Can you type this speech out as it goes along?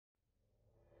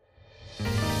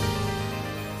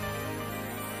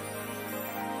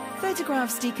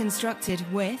Photographs deconstructed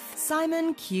with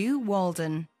Simon Q.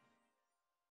 Walden.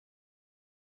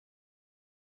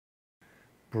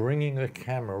 Bringing the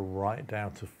camera right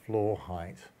down to floor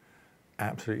height,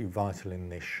 absolutely vital in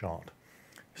this shot.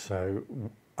 So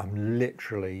I'm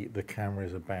literally, the camera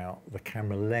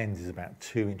lens is about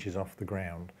 2 inches off the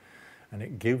ground, and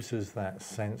it gives us that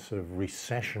sense of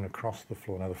recession across the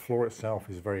floor. Now the floor itself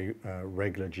is very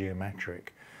regular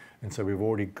geometric, and so we've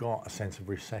already got a sense of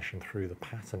recession through the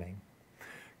patterning,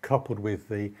 coupled with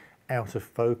the out of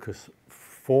focus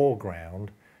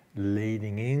foreground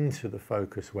leading into the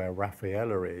focus where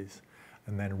Raphaella is,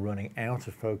 and then running out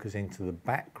of focus into the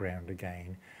background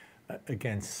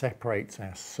again separates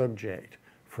our subject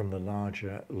from the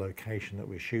larger location that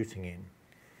we're shooting in.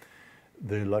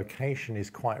 The location is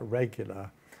quite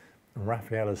regular, and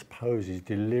Raphaella's pose is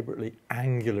deliberately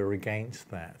angular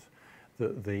against that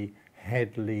the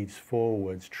head leads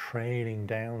forwards, trailing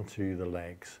down to the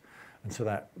legs. And so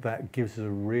that gives us a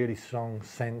really strong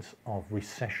sense of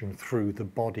recession through the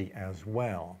body as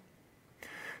well.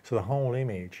 So the whole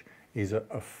image is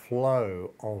a flow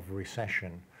of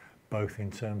recession, both in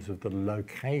terms of the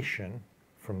location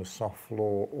from the soft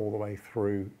floor all the way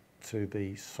through to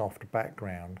the soft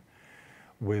background,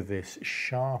 with this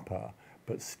sharper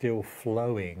but still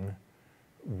flowing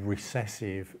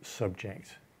recessive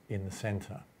subject in the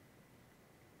center.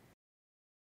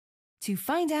 To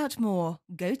find out more,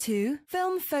 go to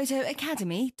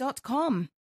FilmPhotoAcademy.com.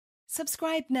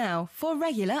 Subscribe now for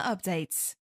regular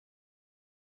updates.